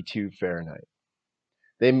 32 Fahrenheit.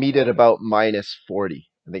 They meet at Okay. about minus 40.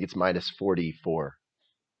 I think it's minus 44.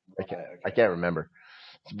 Right. I Okay. can't remember.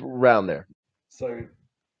 It's around there. So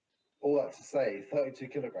all that to say, 32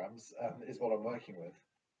 kilograms is what I'm working with,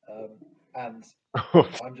 and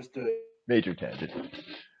I'm just doing. Major tangent.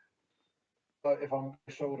 So if I'm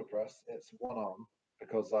shoulder press, it's one arm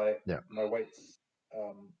because I Yeah. my weights.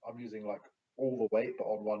 I'm using like all the weight, but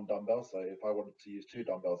on one dumbbell. So if I wanted to use two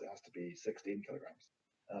dumbbells, it has to be 16 kilograms.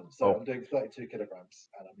 So Oh, I'm doing 32 kilograms,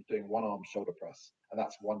 and I'm doing one arm shoulder press, and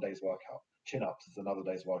that's one day's workout. Chin ups is another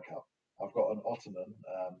day's workout. I've got an ottoman,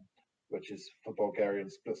 which is for Bulgarian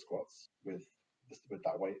split squats with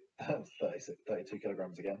that weight, 32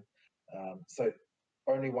 kilograms again. So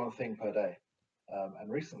only one thing per day. And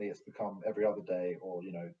recently it's become every other day or,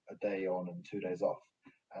 a day on and 2 days off.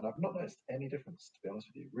 And I've not noticed any difference, to be honest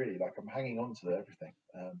with you. Really, like I'm hanging on to everything.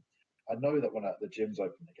 I know that when the gym's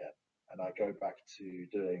open again and I go back to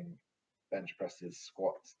doing bench presses,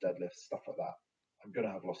 squats, deadlifts, stuff like that, I'm going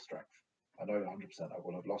to have lost strength. I know 100% I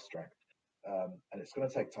will have lost strength. And it's going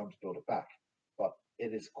to take time to build it back. But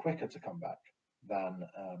it is quicker to come back than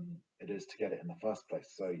it is to get it in the first place.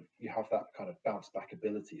 So you have that kind of bounce back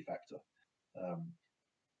ability factor, um,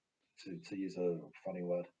 to use a funny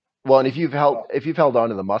word. well, and But if you've held on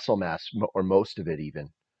to the muscle mass or most of it, even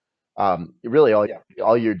really yeah,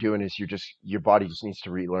 all you're doing is your body just needs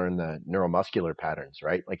to relearn the neuromuscular patterns,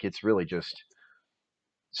 right? Like it's really just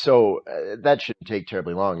so that shouldn't take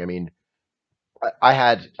terribly long. I mean, I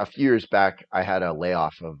had a few years back, I had a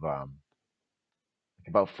layoff of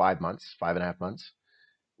about 5 months, 5.5 months,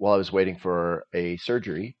 while I was waiting for a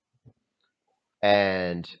surgery,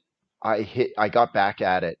 and I got back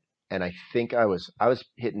at it, and I think I was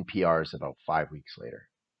hitting PRs about 5 weeks later.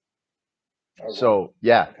 oh wow, So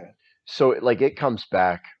yeah, okay, so like it comes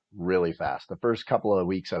back really fast. The first couple of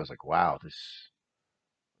weeks, I was like, wow, this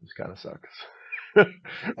kind of sucks,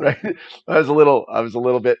 right? I was a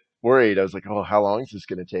little bit worried. I was like, oh, how long is this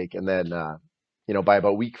going to take? And then, by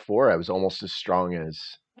about week 4, I was almost as strong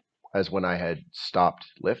as when I had stopped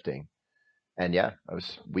lifting. And yeah, I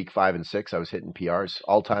was week 5 and 6. I was hitting PRs,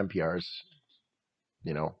 all time PRs.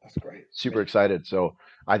 You know, that's great. I super mean, excited. So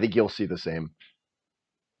I think you'll see the same.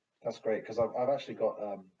 that's great because I've actually got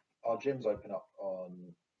our gyms open up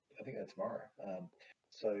on I think they're tomorrow.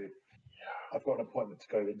 So I've got an appointment to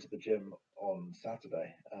go into the gym on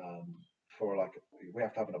Saturday. For like we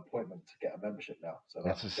have to have an appointment to get a membership now, so I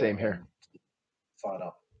That's have the to go same in, here. sign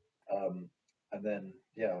up, and then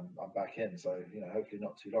yeah, I'm back in. So hopefully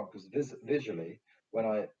not too long because visually, when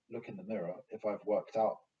I look in the mirror, if I've worked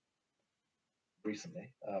out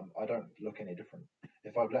recently, I don't look any different.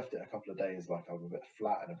 If I've left it a couple of days, like I'm a bit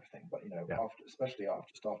flat and everything, but Yeah. especially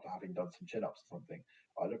after having done some chin ups or something,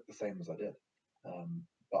 I look the same as I did.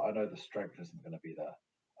 But I know the strength isn't going to be there,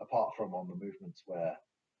 apart from on the movements where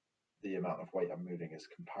the amount of weight I'm moving is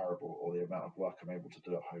comparable, or the amount of work I'm able to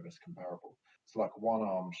do at home is comparable. So like one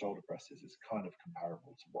arm shoulder presses is kind of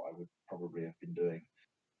comparable to what I would probably have been doing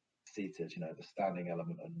seated. The standing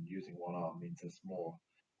element and using one arm means there's more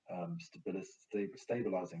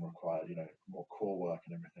stabilizing required. More core work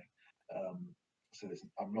and everything. So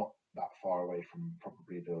I'm not that far away from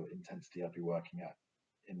probably the intensity I'd be working at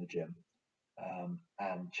in the gym,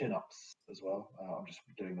 and chin-ups as well. I'm just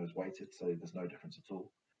doing those weighted, so there's no difference at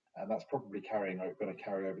all. And that's probably going to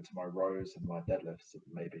carry over to my rows and my deadlifts,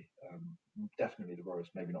 maybe. Definitely the rows,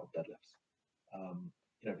 maybe not deadlifts.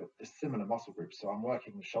 But it's similar muscle groups. So I'm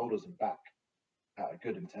working the shoulders and back at a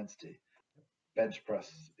good intensity. Bench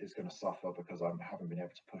press is going to suffer because I haven't been able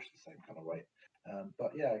to push the same kind of weight.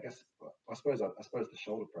 But yeah, I suppose the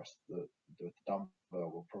shoulder press, the dumbbell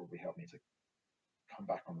will probably help me to come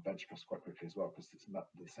back on the bench press quite quickly as well, because it's not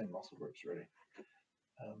the same muscle groups really.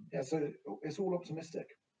 So it's all optimistic.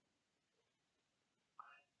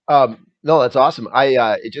 No, that's awesome.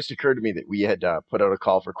 It just occurred to me that we had put out a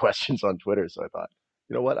call for questions on Twitter, so I thought,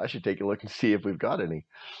 you know what, I should take a look and see if we've got any.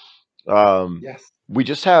 Yes, we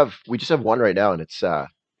just have one right now, and it's at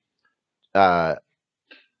Op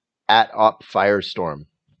Firestorm,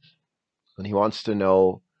 and he wants to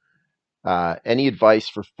know any advice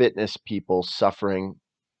for fitness people suffering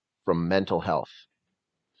from mental health.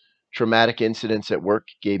 Traumatic incidents at work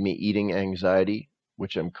gave me eating anxiety,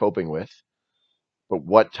 which I'm coping with. But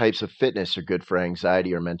what types of fitness are good for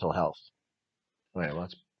anxiety or mental health? All right, well,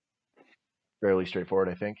 that's fairly straightforward,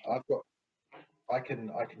 I think. I can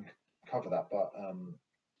cover that, but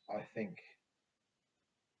I think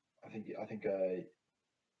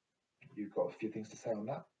you've got a few things to say on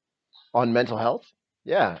that. On mental health?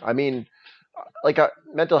 Yeah, I mean,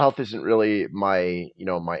 mental health isn't really my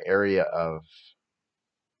area of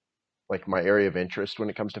interest when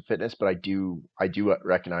it comes to fitness, but I do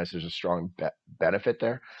recognize there's a strong benefit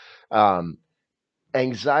there.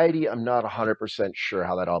 Anxiety, I'm not 100% sure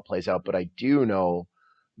how that all plays out, but I do know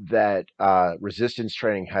that resistance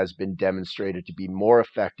training has been demonstrated to be more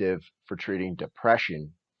effective for treating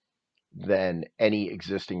depression than any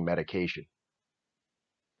existing medication.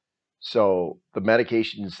 So the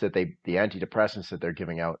medications the antidepressants that they're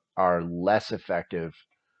giving out are less effective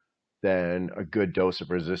than a good dose of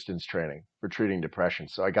resistance training for treating depression.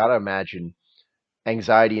 So I got to imagine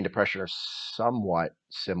anxiety and depression are somewhat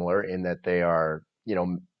similar in that they are,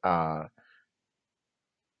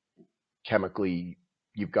 chemically,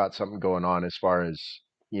 you've got something going on as far as,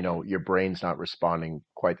 your brain's not responding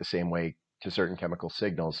quite the same way to certain chemical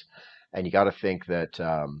signals. And you got to think that,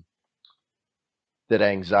 that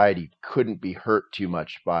anxiety couldn't be hurt too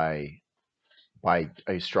much by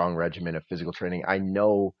a strong regimen of physical training. I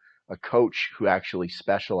know a coach who actually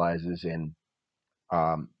specializes in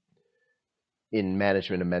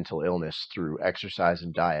management of mental illness through exercise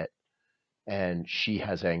and diet, and she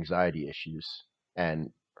has anxiety issues,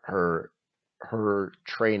 and her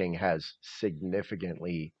training has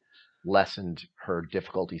significantly lessened her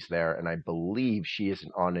difficulties there, and I believe she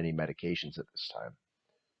isn't on any medications at this time.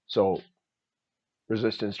 So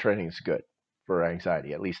resistance training is good for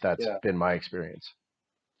anxiety. At least that's been my experience.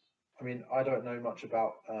 I mean, I don't know much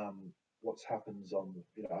about what happens on,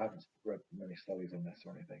 I haven't read many studies on this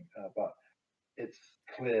or anything, but it's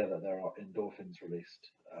clear that there are endorphins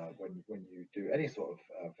released when you do any sort of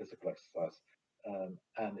physical exercise.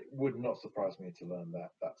 And it would not surprise me to learn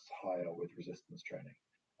that that's higher with resistance training.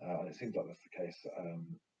 And it seems like that's the case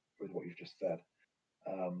with what you've just said.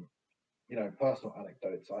 Personal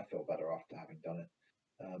anecdotes, I feel better after having done it.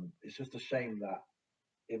 It's just a shame that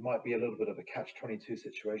it might be a little bit of a catch-22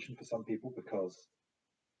 situation for some people, because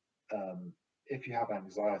if you have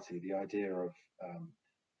anxiety, the idea of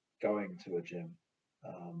going to a gym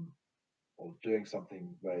or doing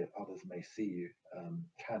something where others may see you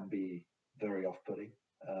can be very off-putting.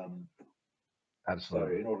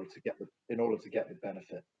 Absolutely. So in order to get the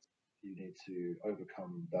benefit, you need to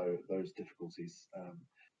overcome those difficulties.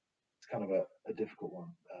 It's kind of a difficult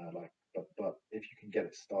one, but if you can get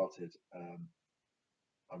it started,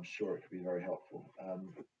 I'm sure it could be very helpful.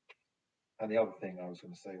 And the other thing I was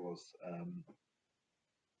going to say was,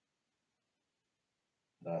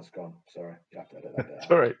 no, it's gone. Sorry, you have to edit that bit out.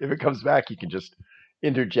 It's all right. If it comes back, you can just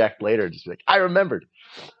interject later. Just be like, I remembered.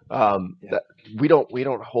 That we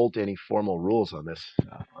don't hold to any formal rules on this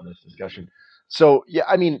discussion. So yeah,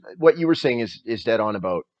 I mean, what you were saying is dead on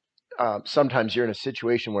about. Sometimes you're in a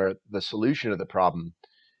situation where the solution of the problem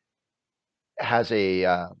has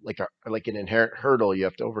like an inherent hurdle you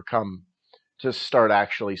have to overcome to start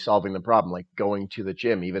actually solving the problem, like going to the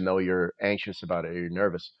gym, even though you're anxious about it or you're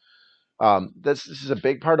nervous. This is a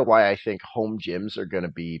big part of why I think home gyms are going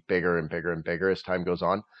to be bigger and bigger and bigger as time goes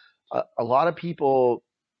on. A lot of people,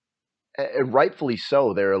 and rightfully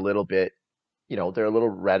so, they're a little bit, they're a little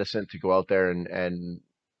reticent to go out there and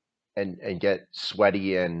get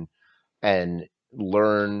sweaty and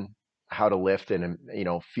learn how to lift and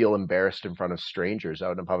feel embarrassed in front of strangers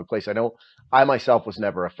out in a public place. I know I myself was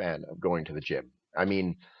never a fan of going to the gym. I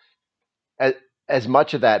mean, as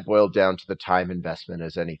much of that boiled down to the time investment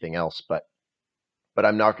as anything else. But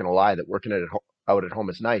I'm not going to lie that working out at home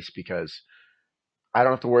is nice because I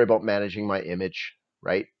don't have to worry about managing my image,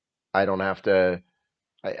 right? I don't have to.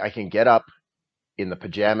 I can get up in the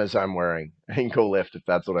pajamas I'm wearing and go lift if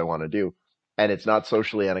that's what I want to do, and it's not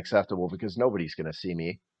socially unacceptable because nobody's going to see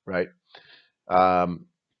me, right? Um,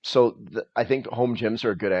 I think home gyms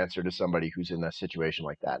are a good answer to somebody who's in a situation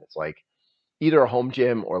like that. It's like either a home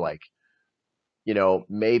gym or like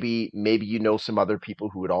maybe some other people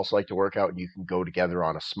who would also like to work out and you can go together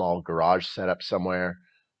on a small garage setup somewhere.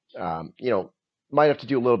 um, you know might have to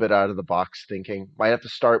do a little bit out of the box thinking, might have to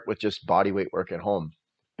start with just body weight work at home,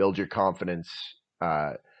 build your confidence,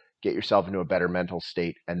 uh, get yourself into a better mental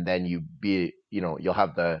state, and then you'll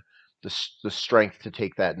have the strength to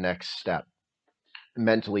take that next step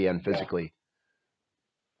mentally and Yeah, physically.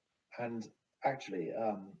 and actually,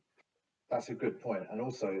 that's a good point. And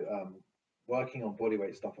also, working on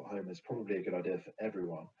bodyweight stuff at home is probably a good idea for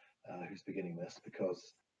everyone who's beginning this,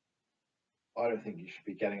 because I don't think you should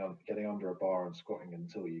be getting under a bar and squatting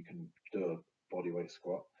until you can do a bodyweight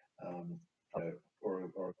squat, or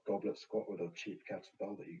a goblet squat with a cheap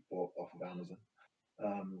kettlebell that you bought off of Amazon.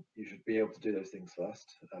 You should be able to do those things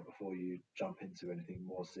first before you jump into anything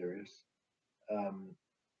more serious. Um,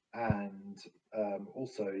 and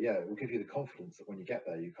Also, yeah, it will give you the confidence that when you get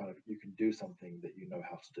there, you can do something that you know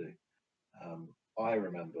how to do. I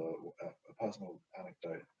remember a personal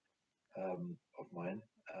anecdote of mine,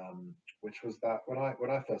 which was that when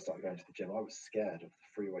I first started going to the gym, I was scared of the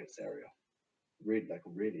free weights area,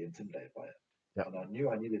 really intimidated by it, Yeah. and I knew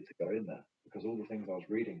I needed to go in there because all the things I was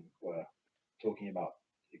reading were talking about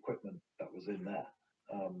equipment that was in there,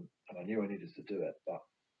 and I knew I needed to do it, but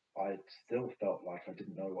I still felt like I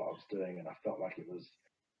didn't know what I was doing, and I felt like it was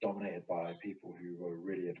dominated by people who were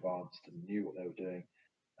really advanced and knew what they were doing.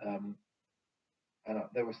 Um, and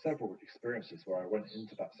There were several experiences where I went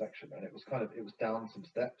into that section, and it was down some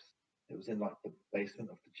steps. It was in like the basement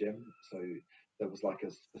of the gym, so there was like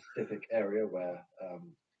a specific area where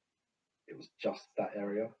it was just that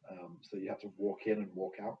area. So you had to walk in and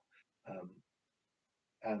walk out. Um,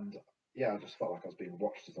 and Yeah, I just felt like I was being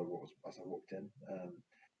watched as I walked in.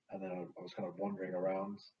 And then I was kind of wandering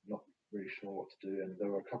around, not really sure what to do. And there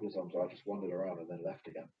were a couple of times where I just wandered around and then left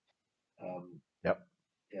again. Um, Yep.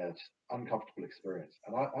 yeah, just uncomfortable experience.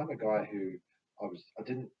 And I'm a guy who I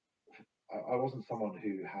didn't, I wasn't someone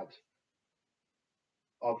who had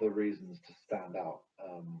other reasons to stand out,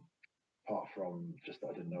 apart from just that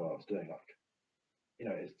I didn't know what I was doing. Like,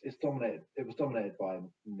 it was dominated by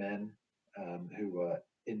men who were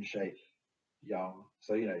in shape, young.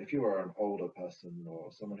 So, if you were an older person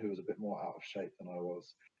or someone who was a bit more out of shape than I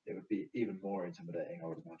was, it would be even more intimidating, I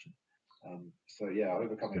would imagine. So yeah, That's a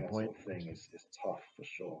overcoming good that point. sort of thing is tough for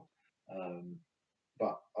sure. Um,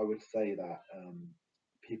 but I would say that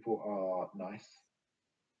people are nice,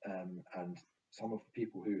 and some of the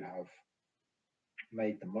people who have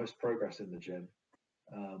made the most progress in the gym,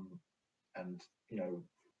 um, and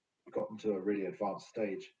gotten to a really advanced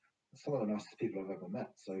stage, some of the nicest people I've ever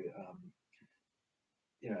met. So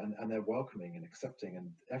and they're welcoming and accepting,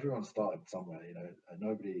 and everyone started somewhere.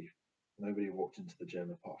 Nobody walked into the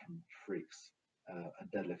gym apart from freaks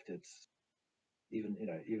and deadlifted even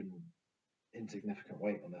insignificant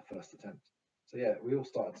weight on their first attempt. So yeah, we all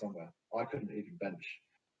started somewhere. I couldn't even bench,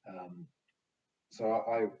 um, so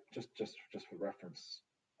I just for reference,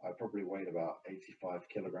 I probably weighed about 85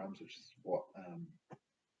 kilograms, which is what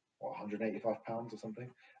 185 pounds or something,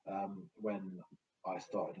 when I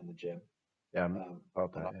started in the gym, Yeah,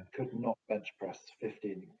 about and that. I Yeah. could not bench press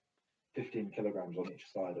 15 kilograms on each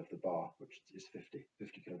side of the bar, which is 50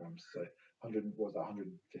 kilograms. So 100, what was that,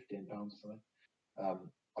 115 pounds or something.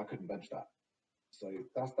 I couldn't bench that. So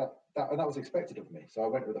and that was expected of me. So I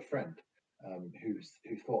went with a friend who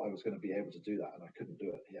thought I was going to be able to do that, and I couldn't do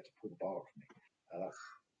it. He had to pull the bar off me.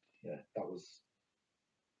 That was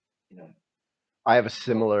you know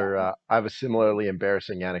not that easy. I have a similarly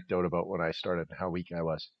embarrassing anecdote about when I started and how weak I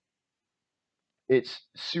was. It's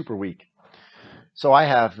super weak. So I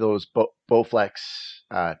have those Bowflex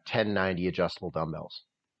 1090 adjustable dumbbells.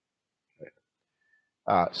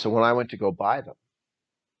 So when I went to go buy them,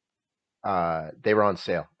 they were on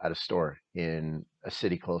sale at a store in a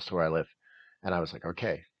city close to where I live, and I was like,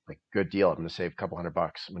 okay, like good deal. I'm gonna save a couple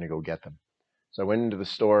 $100. I'm gonna go get them. So I went into the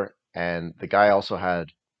store, and the guy also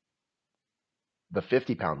had the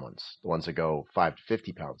 50-pound ones, the ones that go 5 to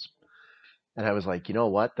 50 pounds. And I was like, you know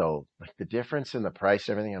what though? Like the difference in the price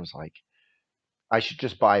and everything, I was like, I should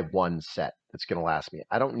just buy one set that's gonna last me.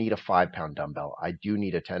 I don't need a 5-pound dumbbell. I do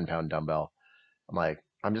need a 10-pound dumbbell. I'm like,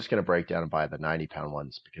 I'm just going to break down and buy the 90-pound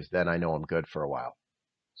ones because then I know I'm good for a while.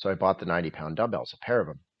 So I bought the 90-pound dumbbells, a pair of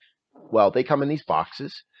them. Well, they come in these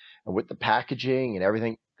boxes, and with the packaging and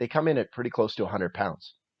everything, they come in at pretty close to 100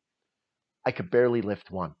 pounds. I could barely lift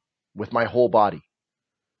one with my whole body.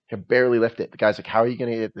 I could barely lift it. The guy's like, how are you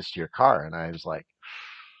going to get this to your car? And I was like,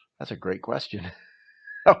 that's a great question.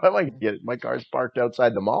 How am I going to get it? My car's parked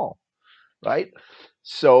outside the mall, right?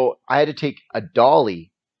 So I had to take a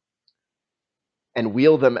dolly and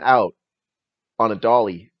wheel them out on a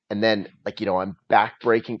dolly. And then, I'm back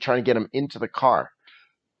braking, trying to get them into the car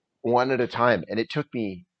one at a time. And it took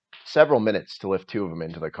me several minutes to lift two of them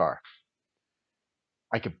into the car.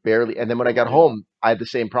 I could barely. And then when I got home, I had the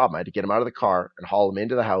same problem. I had to get them out of the car and haul them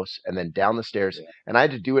into the house and then down the stairs. Yeah. And I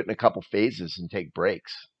had to do it in a couple phases and take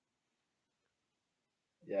breaks.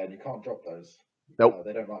 Yeah, and you can't drop those. Nope.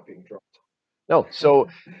 They don't like being dropped. No. So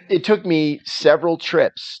it took me several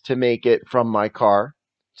trips to make it from my car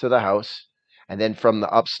to the house and then from the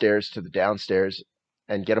upstairs to the downstairs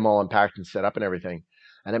and get them all unpacked and set up and everything.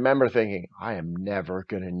 And I remember thinking, I am never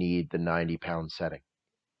going to need the 90-pound setting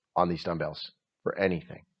on these dumbbells for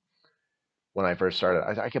anything. When I first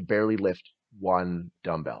started, I could barely lift one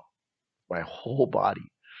dumbbell, my whole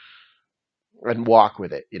body, and walk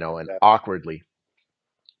with it, and awkwardly.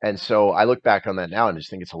 And so I look back on that now and just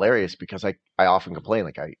think it's hilarious because I often complain,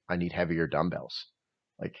 like, I need heavier dumbbells.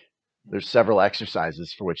 Like, there's several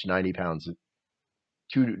exercises for which 2 90-pound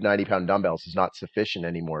dumbbells is not sufficient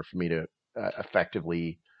anymore for me to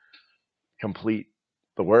effectively complete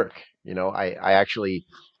the work. I actually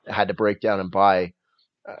had to break down and buy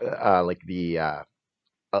I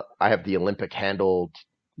have the Olympic handled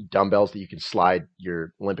dumbbells that you can slide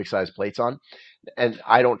your Olympic size plates on, and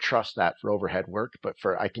I don't trust that for overhead work, but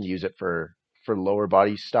I can use it for lower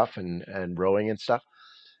body stuff and rowing and stuff.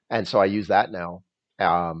 And so I use that now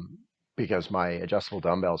because my adjustable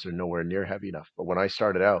dumbbells are nowhere near heavy enough. But when I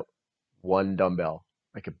started out, one dumbbell,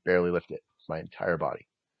 I could barely lift it, my entire body.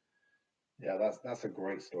 Yeah, that's a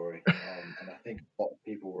great story, and I think a lot of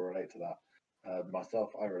people will relate to that.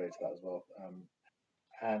 Myself, I relate to that as well.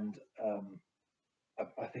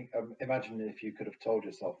 I think, imagine if you could have told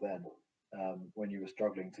yourself then, when you were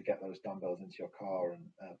struggling to get those dumbbells into your car, and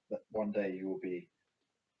that one day you will be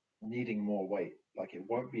needing more weight. Like, it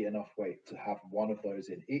won't be enough weight to have one of those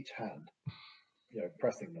in each hand,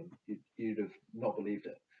 pressing them. You'd have not believed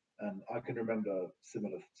it. And I can remember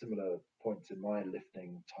similar points in my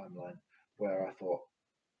lifting timeline where I thought,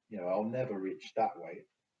 I'll never reach that weight.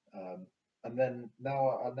 And then now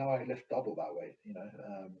I lift double that weight,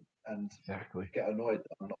 and Exactly. get annoyed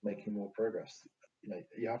that I'm not making more progress.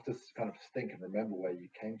 You have to kind of think and remember where you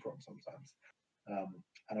came from sometimes.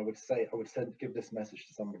 And I would give this message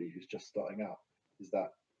to somebody who's just starting out, is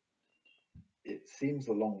that it seems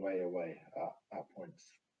a long way away at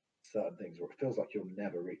points, certain things, or it feels like you'll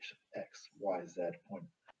never reach X, Y, Z point,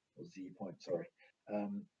 or Z point, sorry.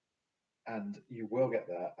 And you will get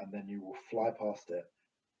there, and then you will fly past it,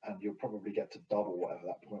 and you'll probably get to double whatever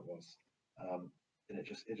that point was. And it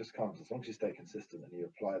just comes, as long as you stay consistent and you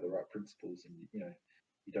apply the right principles, and you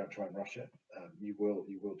don't try and rush it. You will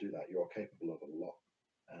do that. You are capable of a lot,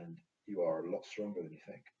 and you are a lot stronger than you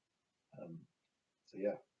think. So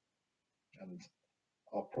yeah, and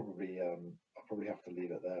I'll probably have to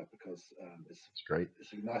leave it there because it's great.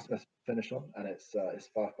 It's a nice message to finish on, and it's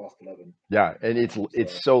 11:05. Yeah, and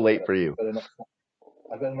it's so late for you.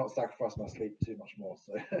 I better not sacrifice my sleep too much more.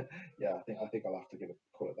 So yeah, I think I'll have to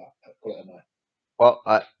call it a night. Well,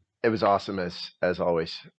 it was awesome as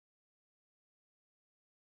always.